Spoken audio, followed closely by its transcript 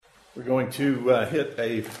We're going to hit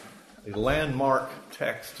a landmark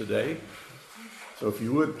text today. So if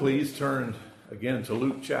you would please turn again to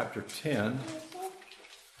Luke chapter 10.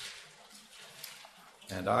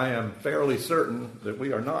 And I am fairly certain that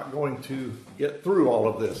we are not going to get through all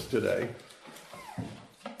of this today.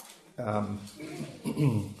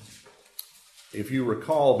 If you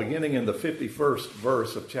recall, beginning in the 51st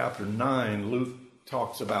verse of chapter 9, Luke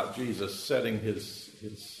talks about Jesus setting his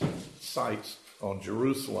sights on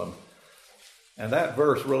Jerusalem. And that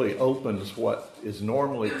verse really opens what is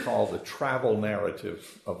normally called the travel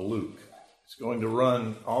narrative of Luke. It's going to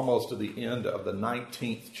run almost to the end of the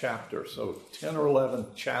 19th chapter. So 10 or 11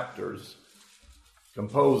 chapters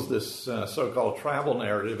compose this so-called travel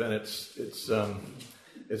narrative, and it's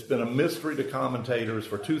been a mystery to commentators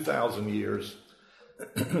for 2,000 years.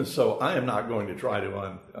 So I am not going to try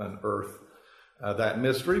to unearth that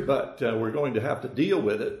mystery, but we're going to have to deal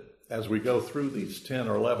with it as we go through these 10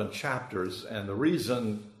 or 11 chapters. And the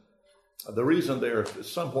reason they're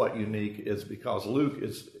somewhat unique is because Luke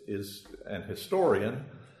is an historian,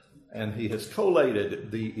 and he has collated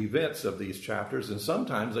the events of these chapters, and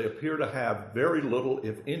sometimes they appear to have very little,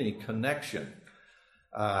 if any, connection.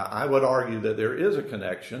 I would argue that there is a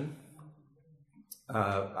connection.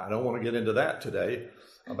 I don't want to get into that today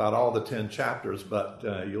about all the 10 chapters, but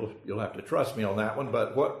you'll have to trust me on that one.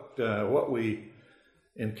 But what we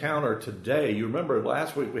encounter today, you remember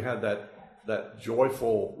last week we had that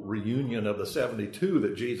joyful reunion of the 72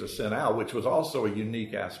 that Jesus sent out, which was also a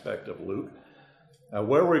unique aspect of Luke.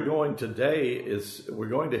 Where we're going today is we're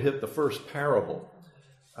going to hit the first parable.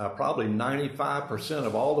 Probably 95%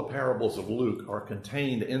 of all the parables of Luke are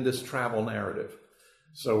contained in this travel narrative.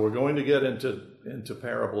 So we're going to get into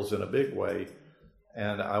parables in a big way.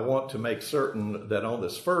 And I want to make certain that on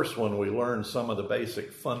this first one, we learn some of the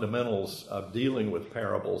basic fundamentals of dealing with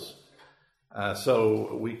parables,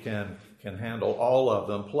 so we can handle all of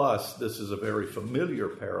them. Plus, this is a very familiar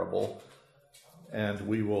parable, and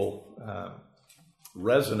we will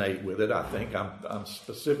resonate with it. I think I'm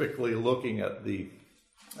specifically looking at the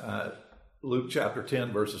Luke chapter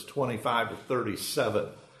 10, verses 25 to 37.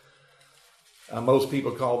 Most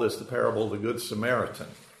people call this the parable of the Good Samaritan.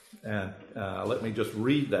 And let me just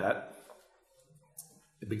read that.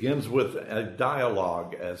 It begins with a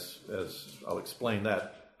dialogue, as I'll explain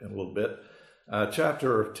that in a little bit.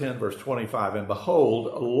 Chapter 10, verse 25, "And behold,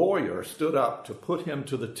 a lawyer stood up to put him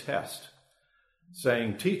to the test,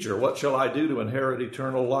 saying, 'Teacher, what shall I do to inherit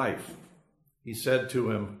eternal life?' He said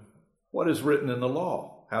to him, 'What is written in the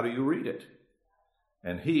law? How do you read it?'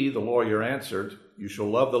 And he, the lawyer, answered, 'You shall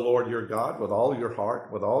love the Lord your God with all your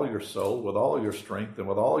heart, with all your soul, with all your strength, and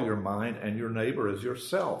with all your mind, and your neighbor as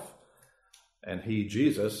yourself.' And he,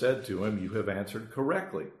 Jesus, said to him, 'You have answered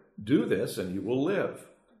correctly. Do this, and you will live.'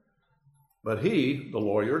 But he, the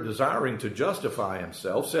lawyer, desiring to justify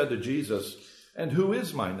himself, said to Jesus, 'And who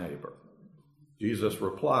is my neighbor?' Jesus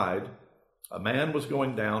replied, 'A man was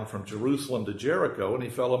going down from Jerusalem to Jericho, and he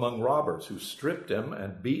fell among robbers, who stripped him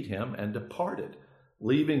and beat him and departed,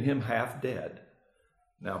 leaving him half dead.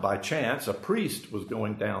 Now by chance a priest was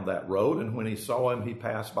going down that road, and when he saw him, he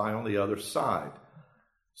passed by on the other side.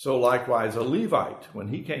 So likewise a Levite, when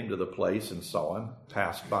he came to the place and saw him,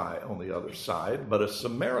 passed by on the other side. But a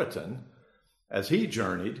Samaritan, as he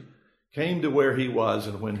journeyed, came to where he was,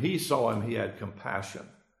 and when he saw him, he had compassion.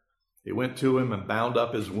 He went to him and bound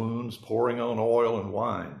up his wounds, pouring on oil and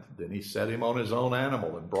wine. Then he set him on his own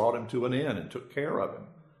animal and brought him to an inn and took care of him.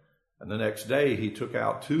 And the next day he took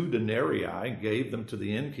out 2 denarii and gave them to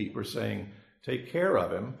the innkeeper, saying, 'Take care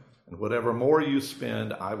of him, and whatever more you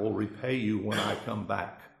spend, I will repay you when I come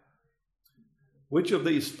back.' Which of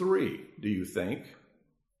these 3 do you think,"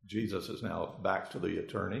 Jesus is now back to the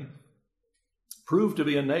attorney, "proved to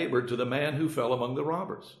be a neighbor to the man who fell among the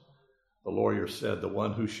robbers?" The lawyer said, "The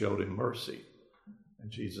one who showed him mercy." And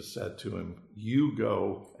Jesus said to him, "You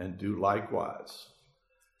go and do likewise."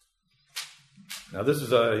 Now, this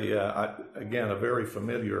is, again, a very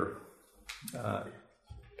familiar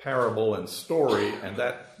parable and story, and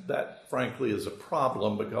that, frankly, is a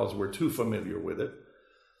problem because we're too familiar with it.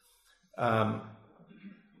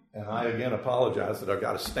 And I, again, apologize that I've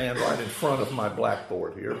got to stand right in front of my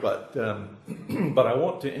blackboard here, but I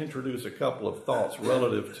want to introduce a couple of thoughts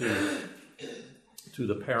relative to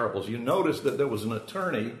the parables. You notice that there was an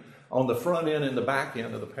attorney on the front end and the back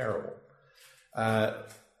end of the parable.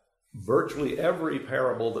 Virtually every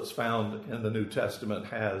parable that's found in the New Testament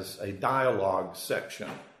has a dialogue section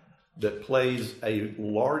that plays a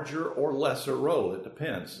larger or lesser role. It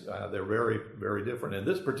depends. They're very, very different. In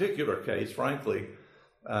this particular case, frankly,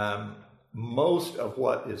 most of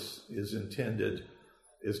what is intended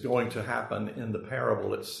is going to happen in the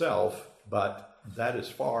parable itself, but that is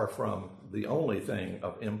far from the only thing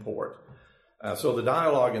of import. So the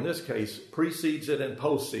dialogue in this case precedes it and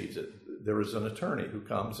postcedes it. There is an attorney who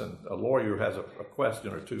comes, and a lawyer has a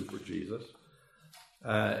question or two for Jesus.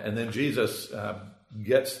 And then Jesus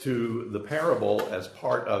gets to the parable as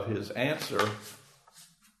part of his answer.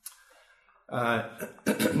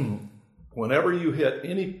 Whenever you hit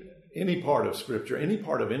any part of Scripture, any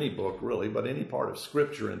part of any book really, but any part of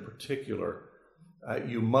Scripture in particular,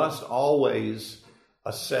 you must always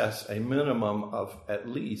assess a minimum of at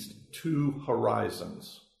least 2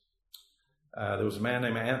 horizons. There was a man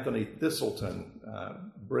named Anthony Thistleton,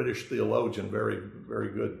 British theologian, very, very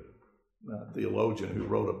good theologian, who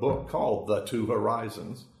wrote a book called The Two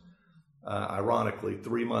Horizons. Ironically,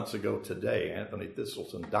 3 months ago today, Anthony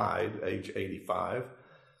Thistleton died, age 85.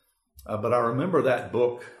 But I remember that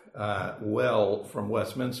book well from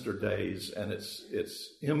Westminster days, and its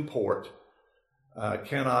import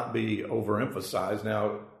cannot be overemphasized.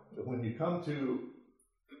 Now, when you come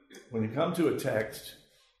to a text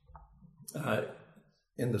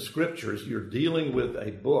in the Scriptures, you're dealing with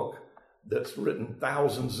a book that's written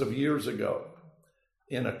thousands of years ago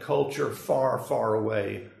in a culture far, far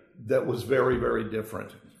away that was very, very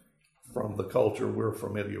different from the culture we're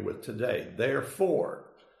familiar with today. Therefore,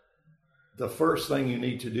 the first thing you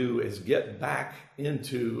need to do is get back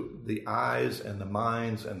into the eyes and the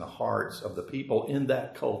minds and the hearts of the people in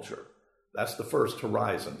that culture. That's the first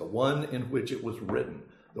horizon, the one in which it was written.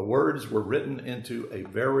 The words were written into a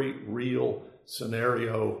very real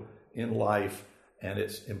scenario in life, and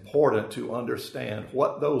it's important to understand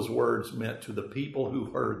what those words meant to the people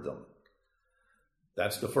who heard them.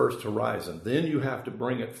 That's the first horizon. Then you have to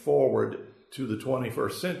bring it forward to the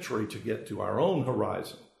 21st century to get to our own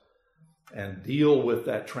horizon and deal with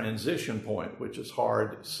that transition point, which is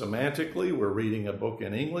hard semantically. We're reading a book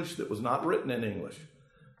in English that was not written in English.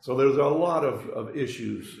 So there's a lot of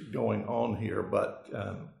issues going on here, but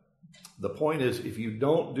the point is, if you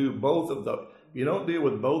don't do you don't deal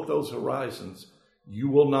with both those horizons, you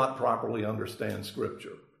will not properly understand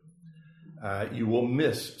Scripture. You will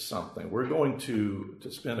miss something. We're going to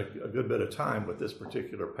spend a good bit of time with this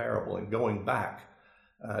particular parable and going back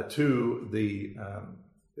to the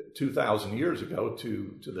 2,000 years ago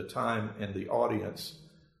to the time and the audience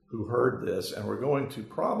who heard this, and we're going to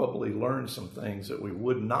probably learn some things that we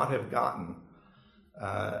would not have gotten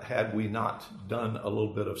had we not done a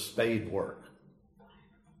little bit of spade work.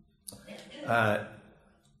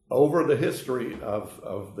 Over the history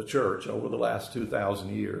of the church, over the last 2,000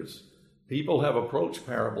 years, people have approached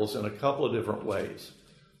parables in a couple of different ways.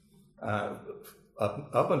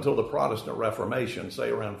 Up until the Protestant Reformation, say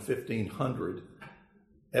around 1500,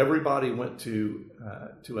 everybody went to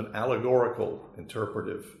an allegorical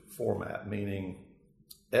interpretive format, meaning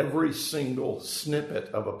every single snippet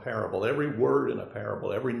of a parable, every word in a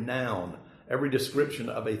parable, every noun, every description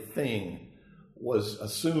of a thing was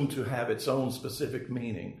assumed to have its own specific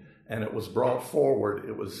meaning, and it was brought forward.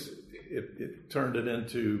 It turned it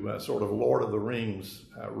into sort of Lord of the Rings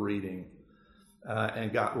reading,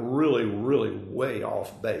 and got really, really way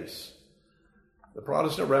off base. The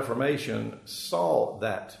Protestant Reformation saw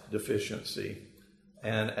that deficiency,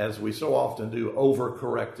 and as we so often do,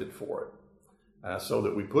 overcorrected for it, so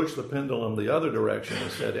that we pushed the pendulum the other direction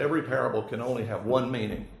and said every parable can only have one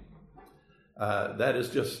meaning. That is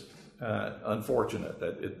just unfortunate.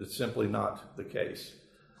 That it's simply not the case.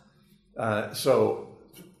 So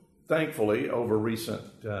thankfully, over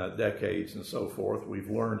recent decades and so forth, we've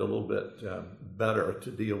learned a little bit better to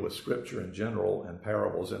deal with Scripture in general and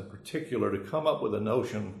parables in particular, to come up with a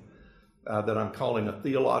notion that I'm calling a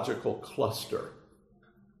theological cluster.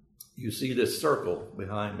 You see this circle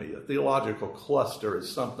behind me. A theological cluster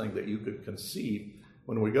is something that you could conceive.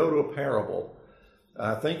 When we go to a parable,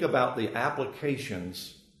 think about the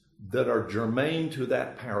applications that are germane to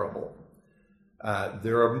that parable.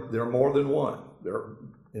 There are more than one.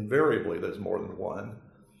 Invariably, there's more than one.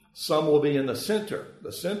 Some will be in the center.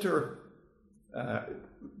 The center,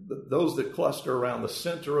 those that cluster around the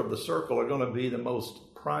center of the circle are going to be the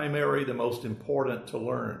most primary, the most important to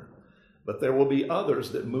learn. But there will be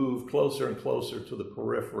others that move closer and closer to the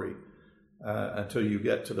periphery until you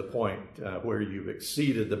get to the point where you've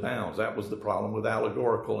exceeded the bounds. That was the problem with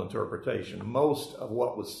allegorical interpretation. Most of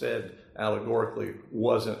what was said allegorically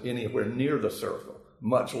wasn't anywhere near the circle,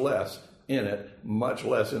 much less in it, much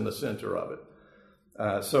less in the center of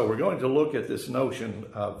it. So we're going to look at this notion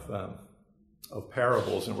of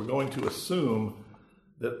parables, and we're going to assume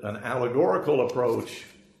that an allegorical approach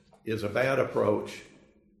is a bad approach,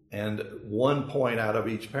 and one point out of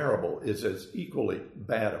each parable is an equally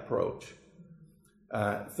bad approach.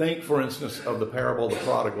 Think, for instance, of the parable of the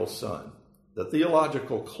prodigal son. The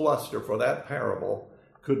theological cluster for that parable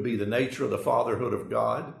could be the nature of the fatherhood of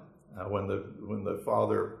God, when the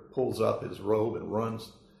father pulls up his robe and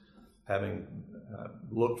runs, having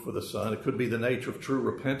looked for the son. It could be the nature of true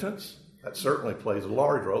repentance. That certainly plays a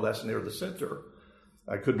large role. That's near the center.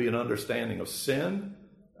 It could be an understanding of sin.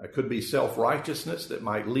 It could be self-righteousness that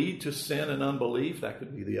might lead to sin and unbelief. That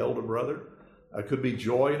could be the elder brother. It could be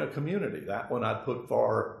joy in a community. That one I'd put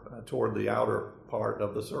far toward the outer part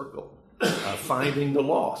of the circle. Finding the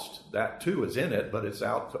lost. That too is in it, but it's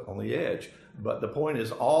out on the edge. But the point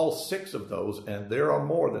is, all 6 of those, and there are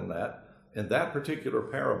more than that, in that particular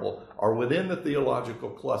parable, are within the theological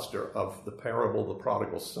cluster of the parable of the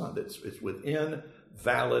prodigal son. It's within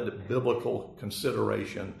valid biblical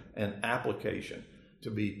consideration and application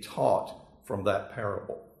to be taught from that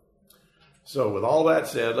parable. So with all that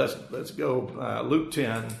said, let's go Luke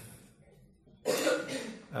 10,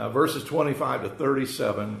 verses 25 to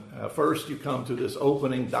 37. First you come to this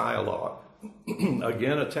opening dialogue.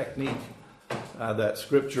 Again, a technique that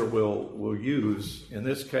Scripture will use. In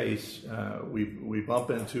this case, we bump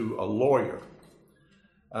into a lawyer.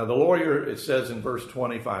 The lawyer, it says in verse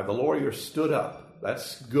 25, the lawyer stood up.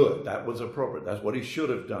 That's good. That was appropriate. That's what he should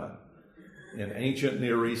have done. In ancient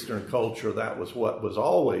Near Eastern culture, that was what was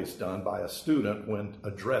always done by a student when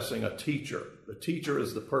addressing a teacher. The teacher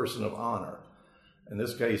is the person of honor. In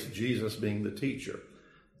this case, Jesus being the teacher.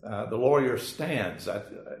 The lawyer stands.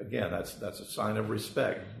 That's a sign of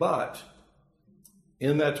respect. But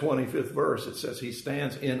in that 25th verse, it says he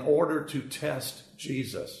stands in order to test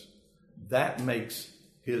Jesus. That makes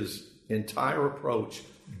his entire approach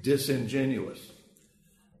disingenuous.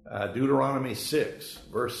 Deuteronomy 6,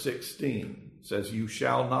 verse 16 says, you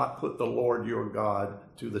shall not put the Lord your God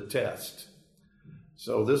to the test.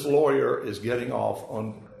 So this lawyer is getting off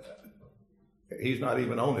on, he's not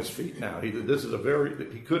even on his feet now. He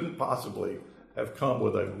couldn't possibly have come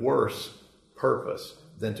with a worse purpose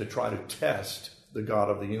than to try to test the God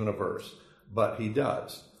of the universe. But he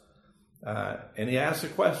does. And he asks a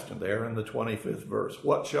question there in the 25th verse.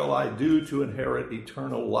 What shall I do to inherit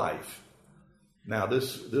eternal life? Now,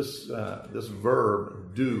 this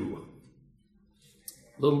verb, do,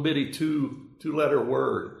 little bitty two-letter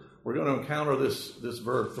word. We're going to encounter this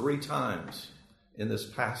verb 3 times in this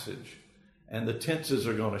passage, and the tenses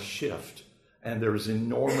are going to shift, and there's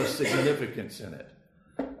enormous significance in it.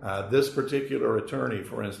 This particular attorney,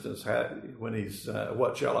 for instance, when he's,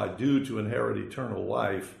 what shall I do to inherit eternal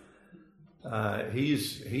life?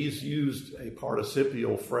 He's used a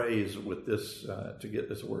participial phrase with this to get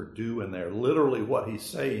this word do in there. Literally what he's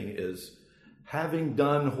saying is, having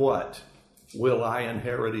done what, will I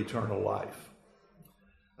inherit eternal life?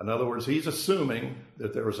 In other words, he's assuming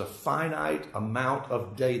that there is a finite amount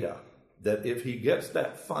of data, that if he gets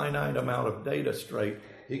that finite amount of data straight,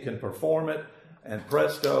 he can perform it, and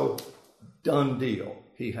presto, done deal.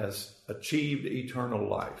 He has achieved eternal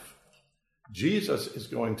life. Jesus is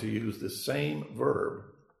going to use the same verb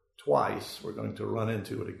twice. We're going to run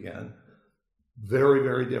into it again, very,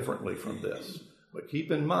 very differently from this. But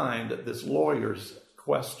keep in mind that this lawyer's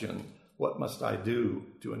question, what must I do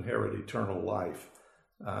to inherit eternal life?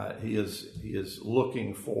 He is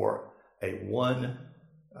looking for a one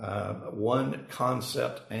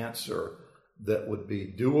concept answer that would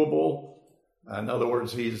be doable. In other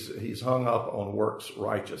words, he's hung up on works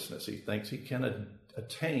righteousness. He thinks he can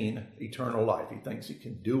attain eternal life. He thinks he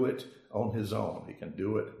can do it on his own. He can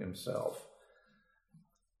do it himself.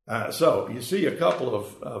 So you see a couple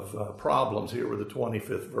of problems here with the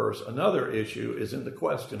 25th verse. Another issue is in the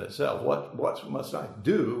question itself. What must I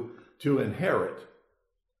do to inherit?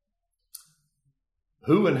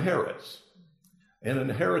 Who inherits? An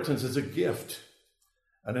inheritance is a gift.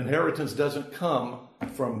 An inheritance doesn't come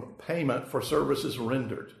from payment for services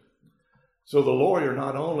rendered. So the lawyer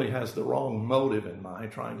not only has the wrong motive in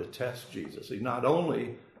mind, trying to test Jesus, he not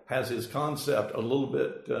only has his concept a little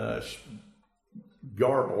bit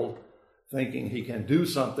garbled, thinking he can do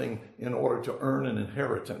something in order to earn an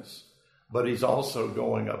inheritance, but he's also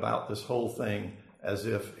going about this whole thing as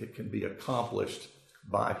if it can be accomplished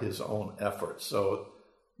by his own efforts. So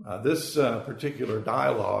this particular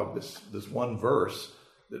dialogue, this one verse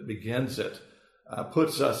that begins it,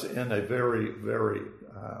 puts us in a very, very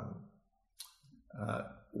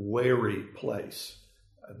wary place.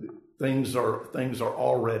 Things are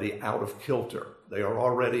already out of kilter. They are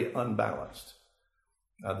already unbalanced.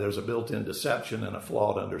 There's a built-in deception and a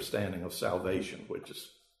flawed understanding of salvation, which is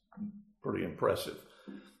pretty impressive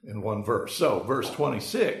in one verse. So, verse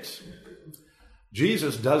 26,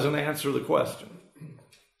 Jesus doesn't answer the question.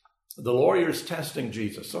 The lawyer's testing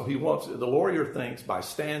Jesus. So the lawyer thinks by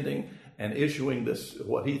standing and issuing this,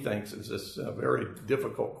 what he thinks is this very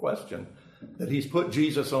difficult question, that he's put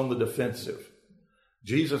Jesus on the defensive.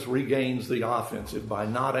 Jesus regains the offensive by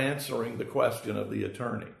not answering the question of the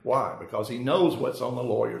attorney. Why? Because he knows what's on the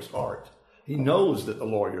lawyer's heart. He knows that the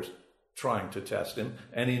lawyer's trying to test him,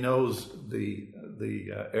 and he knows the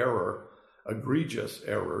egregious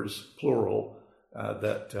errors, plural,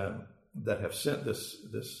 that have sent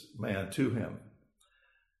this man to him.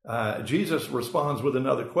 Jesus responds with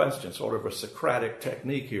another question, sort of a Socratic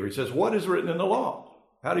technique here. He says, what is written in the law?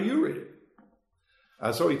 How do you read it?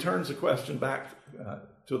 So he turns the question back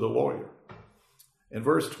to the lawyer. In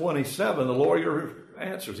verse 27, the lawyer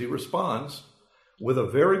answers. He responds with a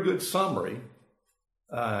very good summary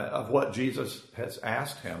of what Jesus has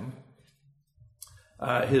asked him.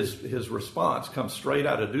 His response comes straight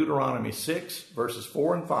out of Deuteronomy 6, verses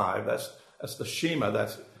 4 and 5. That's the Shema.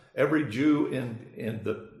 That's every Jew in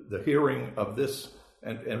the hearing of this,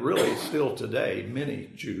 and really still today, many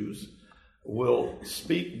Jews will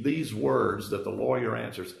speak these words that the lawyer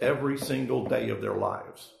answers every single day of their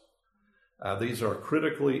lives. These are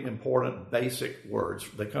critically important, basic words.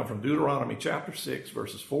 They come from Deuteronomy chapter 6,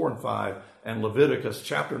 verses 4 and 5, and Leviticus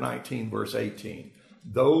chapter 19, verse 18.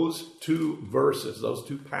 Those two verses, those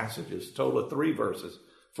two passages, total of 3 verses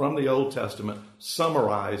from the Old Testament,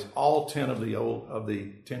 summarize all 10 of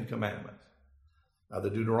the 10 commandments. The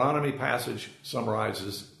Deuteronomy passage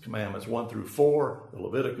summarizes commandments 1 through 4. The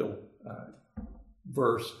Levitical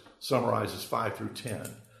verse summarizes 5 through 10.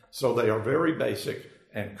 So they are very basic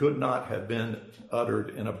and could not have been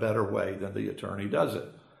uttered in a better way than the attorney does it.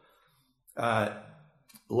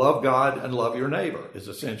 Love God and love your neighbor is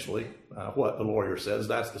essentially what the lawyer says.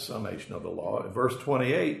 That's the summation of the law. In verse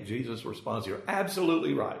 28, Jesus responds, you're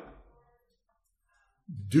absolutely right.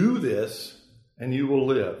 Do this and you will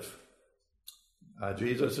live.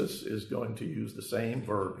 Jesus is going to use the same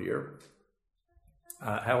verb here.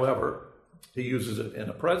 However, he uses it in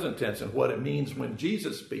a present tense, and what it means when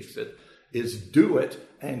Jesus speaks it is do it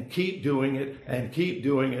and keep doing it and keep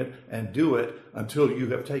doing it and do it until you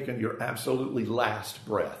have taken your absolutely last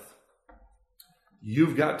breath.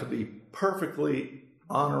 You've got to be perfectly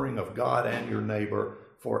honoring of God and your neighbor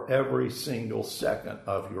for every single second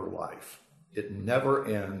of your life. It never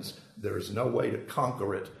ends. There's no way to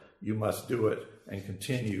conquer it. You must do it and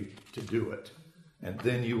continue to do it, and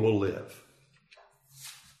then you will live.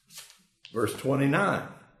 Verse 29.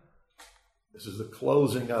 This is the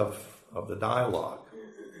closing of the dialogue.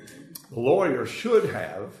 The lawyer should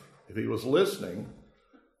have, if he was listening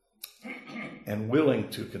and willing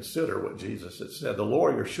to consider what Jesus had said, the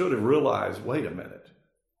lawyer should have realized, wait a minute,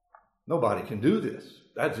 nobody can do this.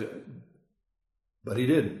 That's it. But he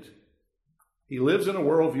didn't. He lives in a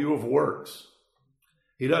worldview of works.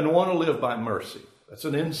 He doesn't want to live by mercy. That's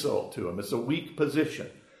an insult to him. It's a weak position.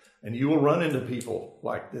 And you will run into people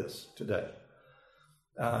like this today.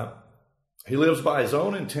 He lives by his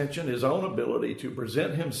own intention, his own ability to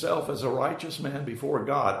present himself as a righteous man before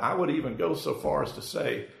God. I would even go so far as to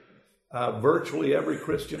say virtually every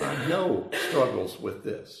Christian I know struggles with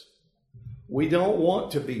this. We don't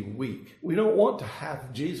want to be weak. We don't want to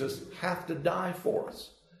have Jesus have to die for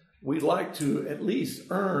us. We'd like to at least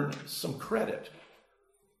earn some credit.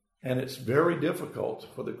 And it's very difficult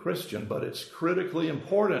for the Christian, but it's critically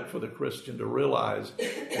important for the Christian to realize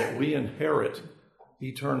that we inherit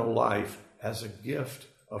eternal life as a gift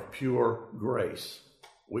of pure grace.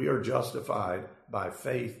 We are justified by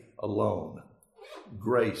faith alone,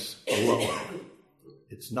 grace alone.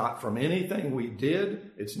 It's not from anything we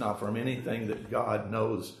did. It's not from anything that God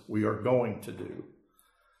knows we are going to do.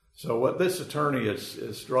 So what this attorney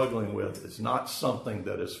is struggling with is not something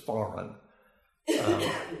that is foreign.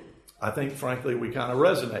 I think, frankly, we kind of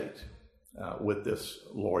resonate with this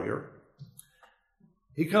lawyer.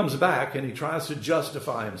 He comes back and he tries to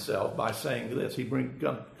justify himself by saying this. He brings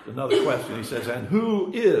up another question. He says, and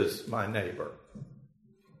who is my neighbor?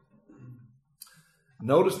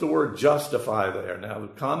 Notice the word justify there. Now, the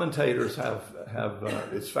commentators have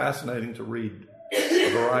it's fascinating to read a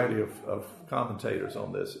variety of commentators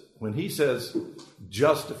on this. When he says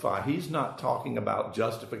justify, he's not talking about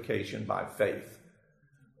justification by faith.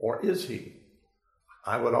 Or is he?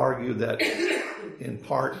 I would argue that in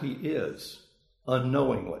part he is,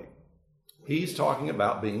 unknowingly. He's talking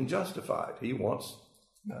about being justified. He wants,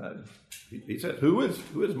 he said, who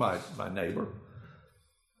is my neighbor?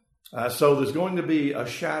 So there's going to be a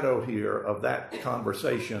shadow here of that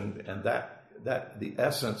conversation, and that the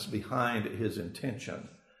essence behind his intention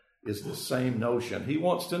is the same notion. He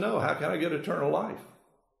wants to know, how can I get eternal life?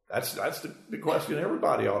 That's the question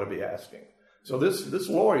everybody ought to be asking. So this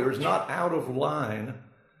lawyer is not out of line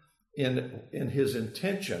in his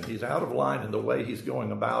intention. He's out of line in the way he's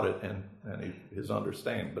going about it and his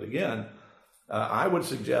understanding. But again, I would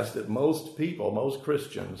suggest that most people, most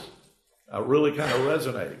Christians, really kind of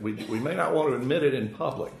resonate. We may not want to admit it in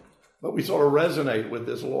public, but we sort of resonate with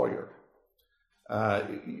this lawyer.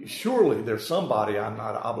 Surely there's somebody I'm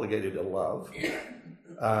not obligated to love.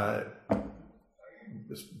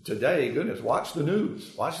 Today, goodness, watch the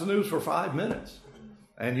news. Watch the news for 5 minutes,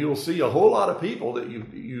 and you'll see a whole lot of people that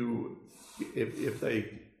if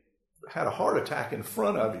they had a heart attack in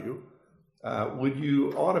front of you, would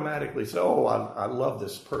you automatically say, "Oh, I love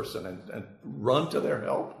this person," and run to their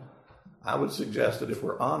help? I would suggest that if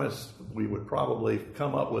we're honest, we would probably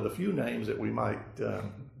come up with a few names that we might,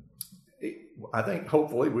 I think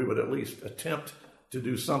hopefully we would at least attempt to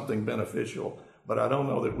do something beneficial, but I don't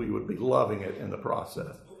know that we would be loving it in the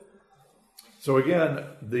process. So again,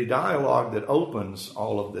 the dialogue that opens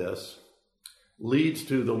all of this leads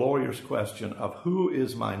to the lawyer's question of who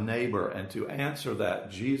is my neighbor, and to answer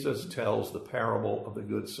that, Jesus tells the parable of the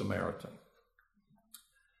Good Samaritan.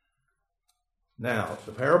 Now,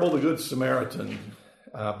 the parable of the Good Samaritan,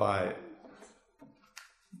 by,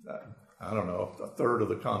 I don't know, a third of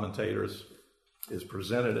the commentators, is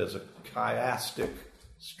presented as a chiastic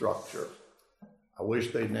structure. I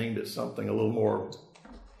wish they'd named it something a little more,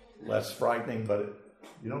 less frightening, but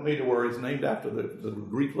you don't need to worry. It's named after the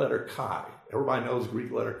Greek letter chi. Everybody knows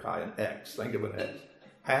Greek letter chi, an X. Think of an X.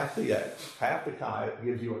 Half the X, half the chi, it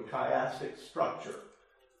gives you a chiastic structure.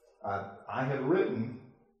 I have written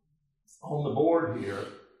on the board here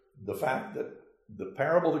the fact that the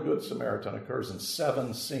parable of the Good Samaritan occurs in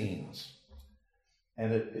 7 scenes.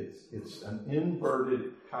 And it's an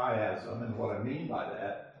inverted chiasm. And what I mean by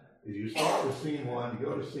that is you start with scene 1, you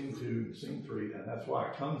go to scene 2, scene 3, and that's why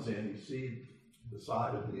it comes in. You see the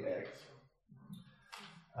side of the X.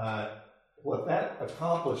 What that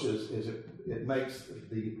accomplishes is it makes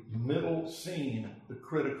the middle scene the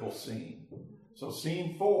critical scene. So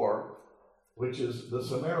scene 4, which is the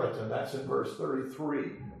Samaritan, that's in verse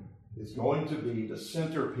 33, is going to be the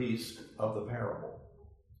centerpiece of the parable.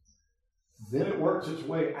 Then it works its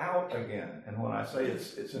way out again. And when I say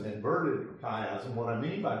it's an inverted chiasm, what I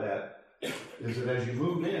mean by that is that as you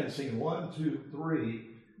move in, scene 1, 2, 3,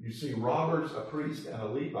 you see robbers, a priest, and a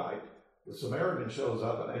Levite. The Samaritan shows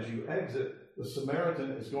up, and as you exit, the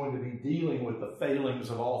Samaritan is going to be dealing with the failings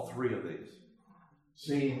of all 3 of these.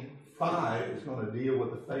 Scene 5 is going to deal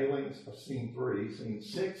with the failings of scene 3. Scene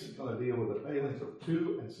 6 is going to deal with the failings of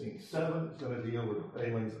 2. And scene 7 is going to deal with the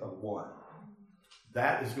failings of 1.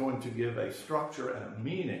 That is going to give a structure and a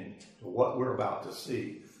meaning to what we're about to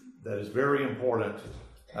see that is very important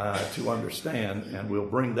to understand, and we'll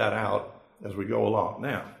bring that out as we go along.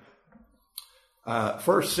 Now,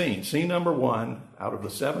 first scene number 1 out of the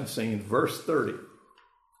 7 scenes, verse 30,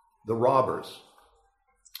 the robbers.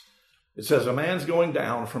 It says, a man's going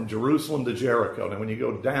down from Jerusalem to Jericho. Now, when you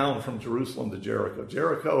go down from Jerusalem to Jericho,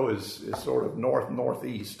 Jericho is sort of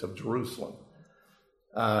northeast of Jerusalem.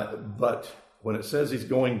 But when it says he's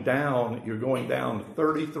going down, you're going down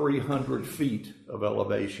 3,300 feet of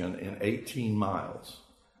elevation in 18 miles.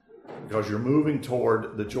 Because you're moving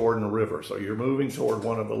toward the Jordan River. So you're moving toward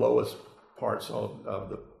one of the lowest parts of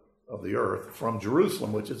the earth from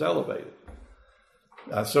Jerusalem, which is elevated.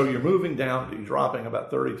 So you're moving down, you're dropping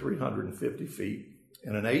about 3,350 feet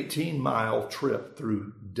in an 18-mile trip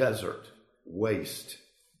through desert, waste.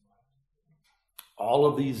 All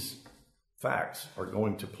of these facts are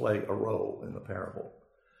going to play a role in the parable.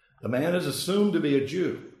 The man is assumed to be a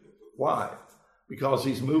Jew. Why? Because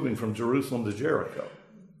he's moving from Jerusalem to Jericho.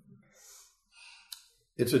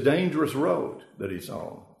 It's a dangerous road that he's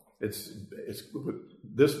on. The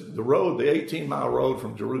road, the 18-mile road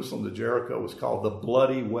from Jerusalem to Jericho, was called the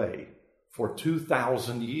Bloody Way. For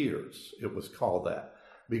 2,000 years, it was called that.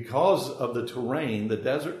 Because of the terrain, the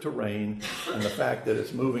desert terrain, and the fact that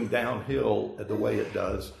it's moving downhill the way it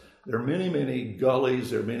does, there are many, many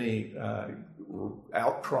gullies, there are many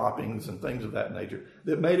outcroppings and things of that nature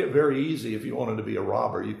that made it very easy if you wanted to be a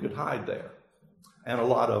robber. You could hide there. And a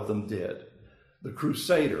lot of them did. The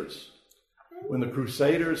Crusaders. When the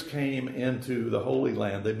Crusaders came into the Holy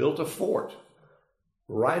Land, they built a fort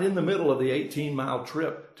right in the middle of the 18-mile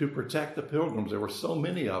trip to protect the pilgrims. There were so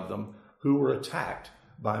many of them who were attacked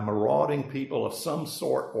by marauding people of some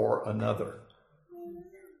sort or another.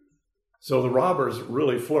 So the robbers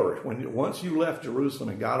really flourished. Once you left Jerusalem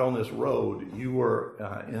and got on this road, you were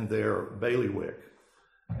in their bailiwick.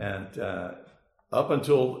 And up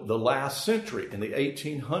until the last century, in the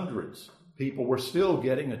 1800s, people were still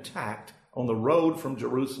getting attacked on the road from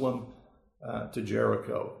Jerusalem to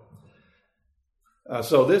Jericho.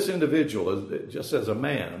 So this individual, just as a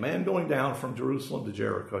man going down from Jerusalem to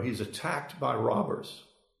Jericho, he's attacked by robbers.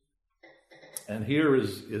 And here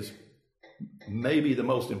is maybe the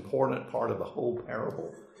most important part of the whole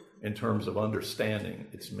parable in terms of understanding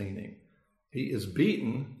its meaning. He is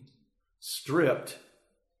beaten, stripped,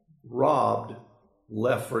 robbed,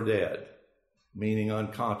 left for dead, meaning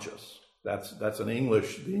unconscious. That's the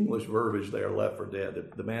English verbiage there, left for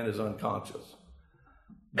dead. The man is unconscious.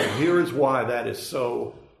 But here is why that is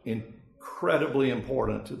so incredibly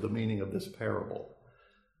important to the meaning of this parable.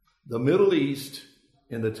 The Middle East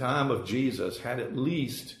in the time of Jesus had at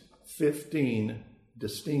least 15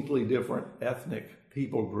 distinctly different ethnic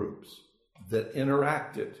people groups that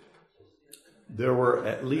interacted. There were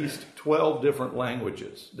at least 12 different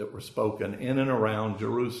languages that were spoken in and around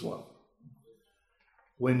Jerusalem.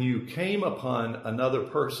 When you came upon another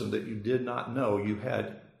person that you did not know, you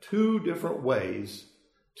had two different ways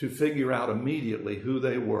to figure out immediately who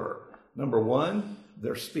they were. Number one,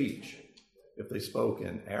 their speech. If they spoke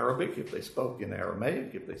in Arabic, if they spoke in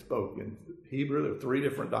Aramaic, if they spoke in Hebrew, there were three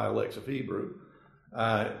different dialects of Hebrew.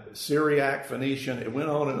 Syriac, Phoenician, it went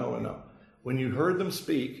on and on and on. When you heard them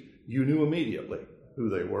speak, you knew immediately who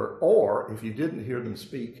they were. Or if you didn't hear them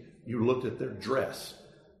speak, you looked at their dress.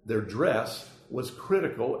 Their dress was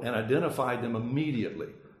critical and identified them immediately.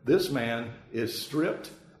 This man is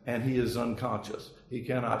stripped and he is unconscious. He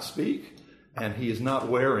cannot speak and he is not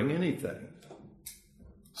wearing anything.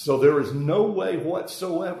 So there is no way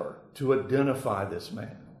whatsoever to identify this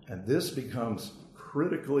man. And this becomes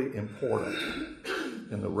critically important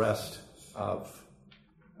in the rest of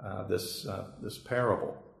this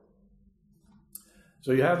parable.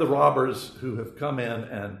 So you have the robbers who have come in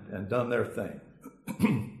and done their thing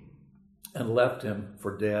and left him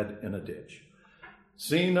for dead in a ditch.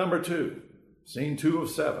 Scene number 2, scene 2 of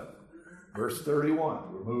 7, verse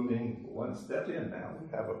 31. We're moving one step in now.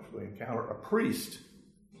 We encounter a priest.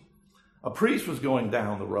 A priest was going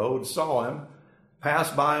down the road, saw him,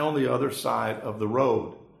 passed by on the other side of the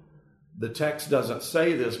road. The text doesn't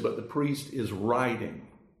say this, but the priest is riding.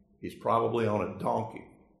 He's probably on a donkey.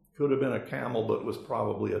 Could have been a camel, but was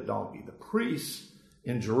probably a donkey. The priests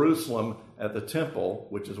in Jerusalem at the temple,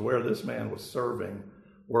 which is where this man was serving,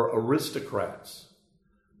 were aristocrats.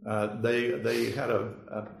 They had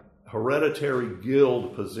a hereditary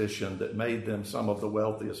guild position that made them some of the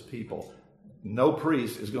wealthiest people. No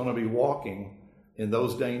priest is going to be walking in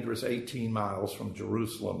those dangerous 18 miles from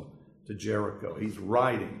Jerusalem to Jericho. He's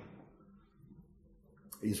riding.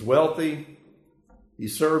 He's wealthy. He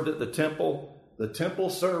served at the temple. The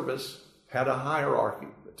temple service had a hierarchy.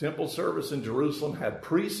 The temple service in Jerusalem had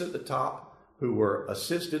priests at the top who were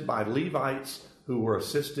assisted by Levites who were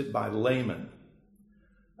assisted by laymen.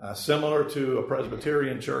 Similar to a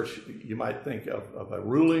Presbyterian church, you might think of a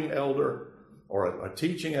ruling elder or a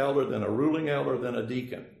teaching elder, then a ruling elder, then a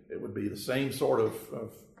deacon. It would be the same sort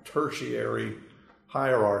of tertiary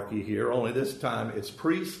hierarchy here, only this time it's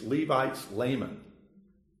priests, Levites, laymen.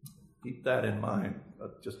 Keep that in mind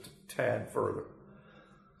just a tad further.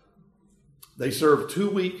 They served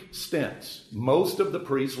 2-week stints. Most of the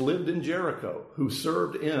priests lived in Jericho who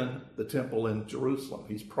served in the temple in Jerusalem.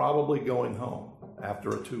 He's probably going home after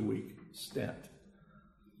a 2-week stint.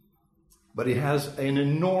 But he has an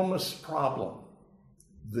enormous problem.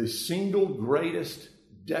 The single greatest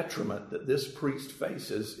detriment that this priest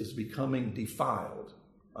faces is becoming defiled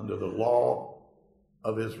under the law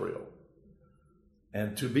of Israel.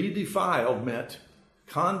 And to be defiled meant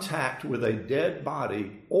contact with a dead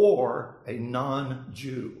body or a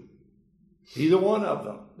non-Jew. Either one of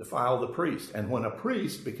them defiled the priest. And when a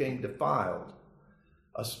priest became defiled,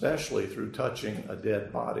 especially through touching a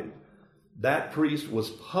dead body, that priest was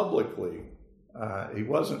publicly,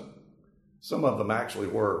 some of them actually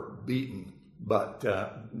were beaten, but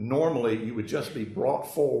normally you would just be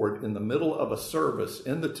brought forward in the middle of a service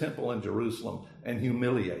in the temple in Jerusalem and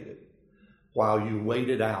humiliated while you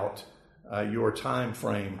waited out your time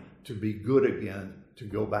frame to be good again to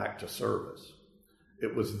go back to service.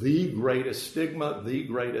 It was the greatest stigma, the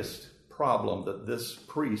greatest problem that this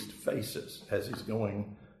priest faces as he's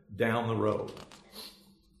going down the road.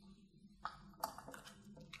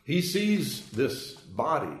 He sees this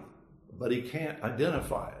body, but he can't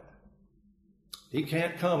identify it. He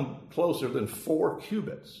can't come closer than 4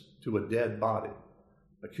 cubits to a dead body.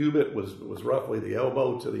 A cubit was roughly the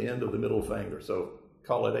elbow to the end of the middle finger, so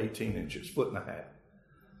call it 18 inches, 1.5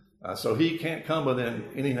 feet. So he can't come within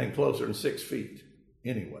anything closer than 6 feet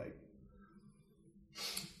anyway.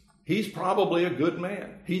 He's probably a good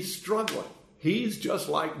man. He's struggling. He's just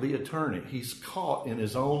like the attorney. He's caught in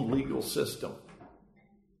his own legal system.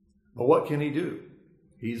 But what can he do?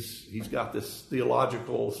 He's got this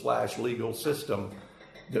theological / legal system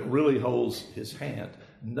that really holds his hand.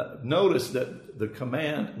 Notice that the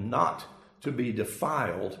command not to be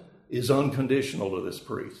defiled is unconditional to this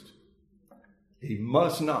priest. He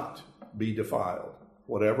must not be defiled,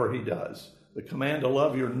 whatever he does. The command to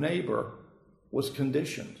love your neighbor was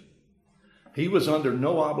conditioned. He was under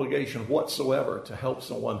no obligation whatsoever to help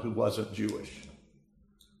someone who wasn't Jewish.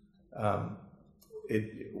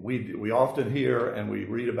 We often hear and we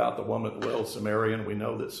read about the woman at the well of Samaria, and we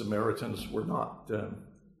know that Samaritans were not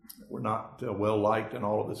well liked and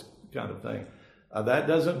all of this kind of thing. That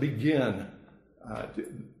doesn't begin.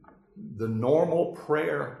 The normal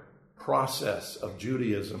prayer process of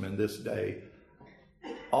Judaism in this day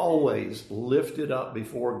always lifted up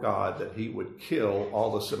before God that he would kill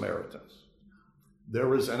all the Samaritans. There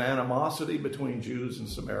was an animosity between Jews and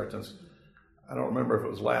Samaritans. I don't remember if it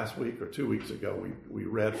was last week or 2 weeks ago we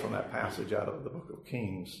read from that passage out of the book of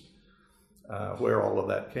Kings where all of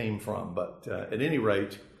that came from. But at any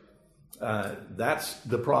rate, that's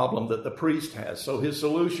the problem that the priest has. So his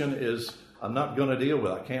solution is, I'm not going to deal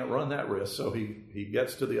with it. I can't run that risk. So he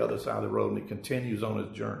gets to the other side of the road and he continues on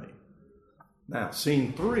his journey. Now,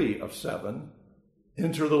 scene 3 of 7,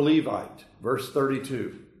 enter the Levite, verse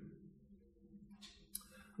 32.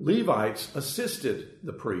 Levites assisted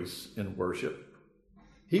the priests in worship.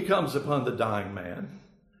 He comes upon the dying man.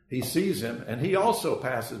 He sees him, and he also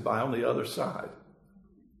passes by on the other side.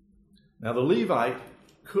 Now, the Levite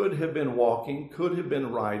could have been walking, could have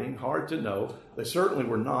been riding, hard to know. They certainly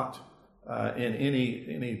were not in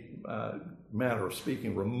any manner of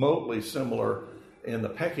speaking remotely similar in the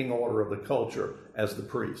pecking order of the culture as the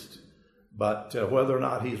priest. But whether or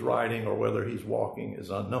not he's riding or whether he's walking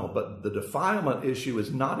is unknown. But the defilement issue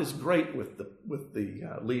is not as great with the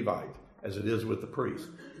Levite as it is with the priest.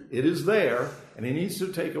 It is there, and he needs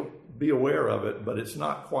to be aware of it, but it's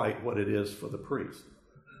not quite what it is for the priest.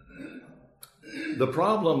 The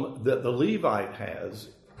problem that the Levite has,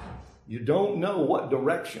 you don't know what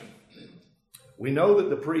direction. We know that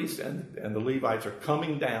the priest and the Levites are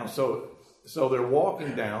coming down, so they're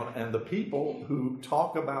walking down, and the people who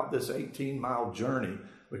talk about this 18-mile journey,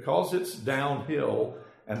 because it's downhill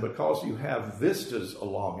and because you have vistas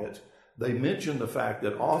along it, they mention the fact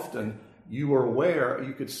that often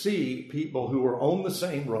you could see people who were on the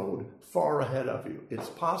same road far ahead of you. It's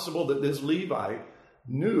possible that this Levite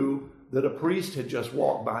knew that a priest had just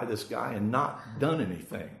walked by this guy and not done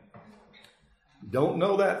anything. Don't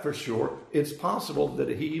know that for sure. It's possible that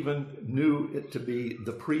he even knew it to be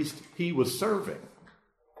the priest he was serving,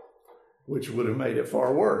 which would have made it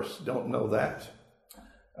far worse. Don't know that.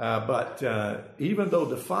 But even though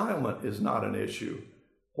defilement is not an issue,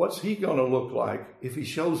 what's he going to look like if he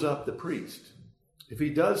shows up the priest? If he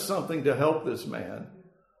does something to help this man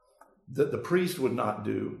that the priest would not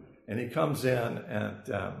do, and he comes in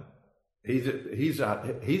and he's got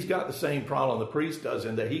the same problem the priest does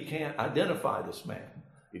in that he can't identify this man.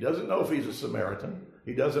 He doesn't know if he's a Samaritan.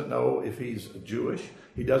 He doesn't know if he's Jewish.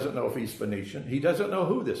 He doesn't know if he's Phoenician. He doesn't know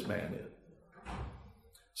who this man is.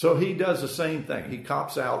 So he does the same thing. He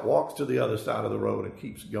cops out, walks to the other side of the road, and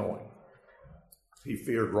keeps going. He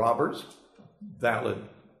feared robbers. Valid,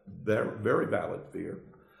 very valid fear.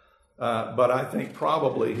 But I think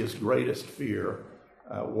probably his greatest fear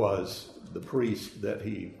was the priest that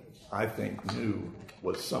I think knew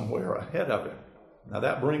was somewhere ahead of him. Now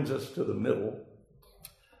that brings us to the middle,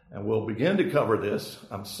 and we'll begin to cover this.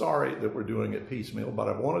 I'm sorry that we're doing it piecemeal, but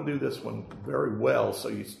I want to do this one very well so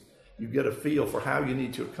you get a feel for how you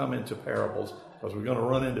need to come into parables, because we're going to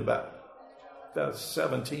run into about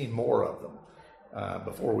 17 more of them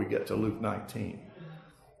before we get to Luke 19.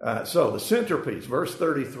 So the centerpiece, verse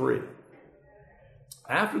 33.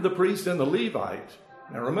 After the priest and the Levite,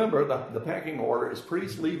 now remember, the pecking order is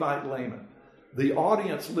priest, Levite, layman. The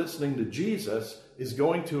audience listening to Jesus is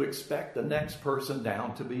going to expect the next person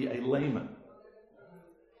down to be a layman.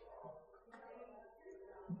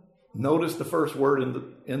 Notice the first word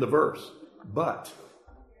in the verse, but.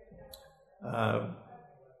 Where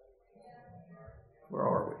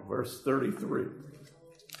are we? Verse 33. It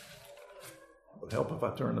would help if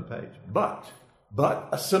I turn the page. But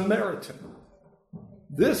a Samaritan.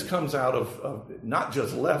 This comes out of not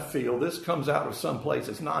just left field. This comes out of some place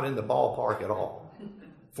that's not in the ballpark at all.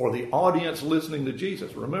 For the audience listening to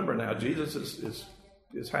Jesus. Remember now, Jesus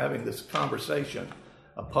is having this conversation,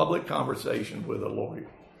 a public conversation with a lawyer.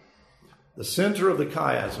 The center of the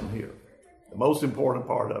chiasm here, the most important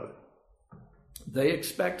part of it. They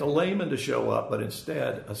expect a layman to show up, but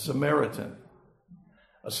instead a Samaritan.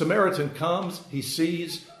 A Samaritan comes, he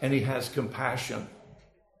sees, and he has compassion.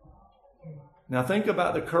 Now think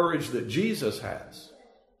about the courage that Jesus has.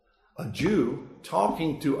 a Jew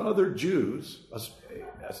talking to other Jews,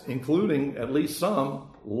 including at least some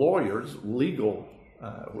lawyers, legal,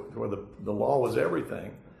 where the law was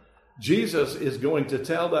everything. Jesus is going to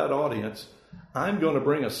tell that audience, I'm going to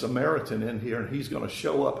bring a Samaritan in here, and he's going to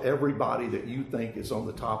show up everybody that you think is on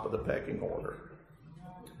the top of the pecking order.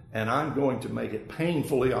 And I'm going to make it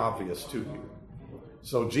painfully obvious to you.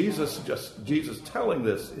 So Jesus telling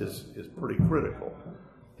this is pretty critical.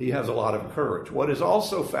 He has a lot of courage. What is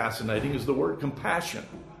also fascinating is the word compassion.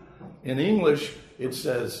 In English, it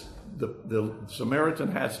says the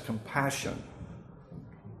Samaritan has compassion.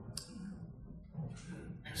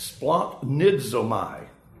 Splotnidzomai.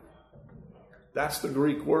 That's the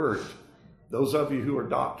Greek word. Those of you who are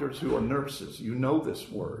doctors, who are nurses, you know this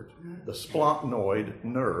word. The splotnoid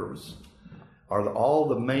nerves are all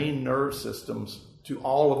the main nerve systems to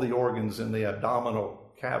all of the organs in the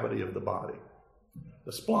abdominal cavity of the body.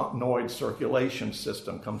 The splotnoid circulation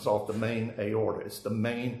system comes off the main aorta. It's the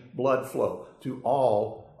main blood flow to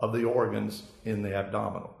all of the organs in the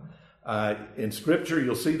abdominal. In Scripture,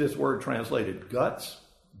 you'll see this word translated guts,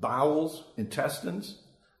 bowels, intestines,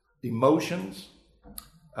 emotions.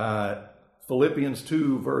 Philippians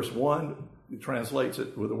 2 verse 1 translates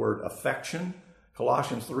it with the word affection.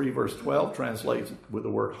 Colossians 3 verse 12 translates it with the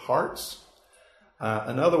word hearts.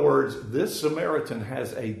 In other words, this Samaritan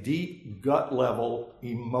has a deep gut level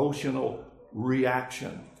emotional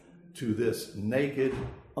reaction to this naked,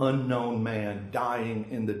 unknown man dying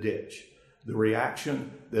in the ditch. The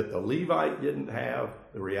reaction that the Levite didn't have,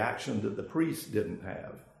 the reaction that the priest didn't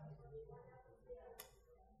have.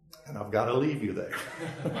 And I've got to leave you there.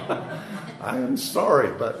 I am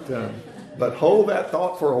sorry, but hold that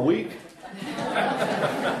thought for a week.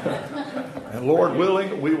 And Lord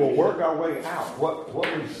willing, we will work our way out. What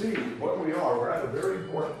we see, what we are, we're at a very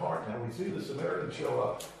important part now. We see the Samaritan show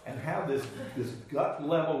up and have this gut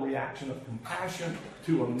level reaction of compassion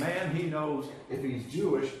to a man he knows, if he's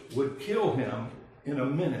Jewish, would kill him in a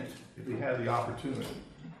minute if he had the opportunity.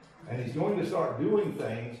 And he's going to start doing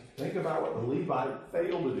things. Think about what the Levite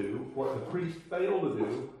failed to do, what the priest failed to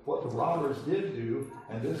do, what the robbers did do,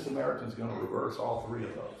 and this Samaritan's going to reverse all three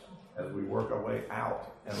of those as we work our way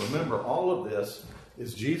out. And remember, all of this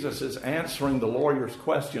is Jesus is answering the lawyer's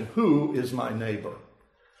question, who is my neighbor?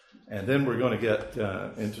 And then we're going to get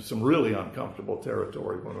into some really uncomfortable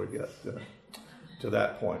territory when we get to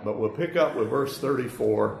that point. But we'll pick up with verse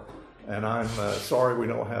 34. And I'm sorry we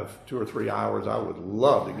don't have 2 or 3 hours. I would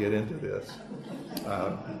love to get into this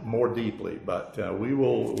more deeply, but we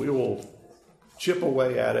will chip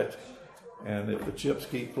away at it. And if the chips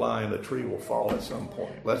keep flying, the tree will fall at some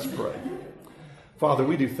point. Let's pray. Father,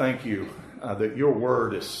 we do thank you that your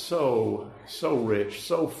word is so rich,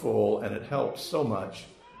 so full, and it helps so much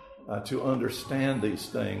to understand these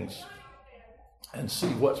things and see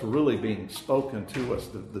what's really being spoken to us.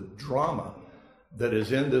 The drama that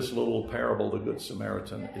is in this little parable, the Good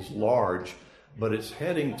Samaritan, is large, but it's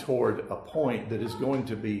heading toward a point that is going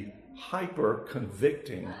to be hyper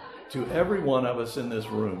convicting to every one of us in this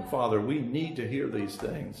room. Father, we need to hear these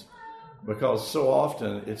things because so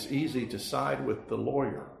often it's easy to side with the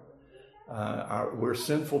lawyer. We're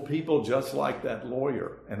sinful people just like that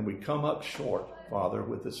lawyer, and we come up short, Father,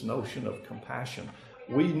 with this notion of compassion.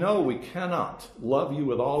 We know we cannot love you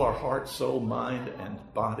with all our heart, soul, mind, and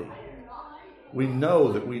body. We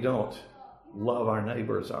know that we don't love our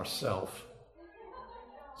neighbors ourselves.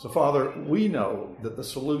 So, Father, we know that the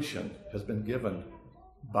solution has been given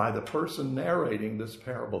by the person narrating this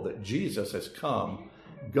parable, that Jesus has come,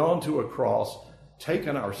 gone to a cross,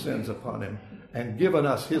 taken our sins upon him, and given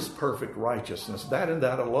us his perfect righteousness. That and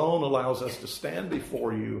that alone allows us to stand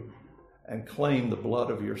before you and claim the blood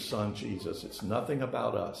of your Son, Jesus. It's nothing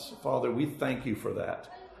about us. Father, we thank you for that.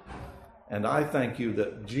 And I thank you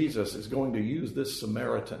that Jesus is going to use this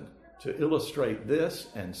Samaritan to illustrate this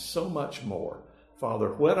and so much more.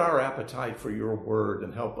 Father, whet our appetite for your word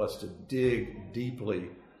and help us to dig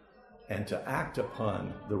deeply and to act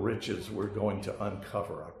upon the riches we're going to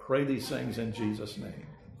uncover. I pray these things in Jesus' name.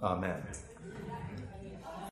 Amen.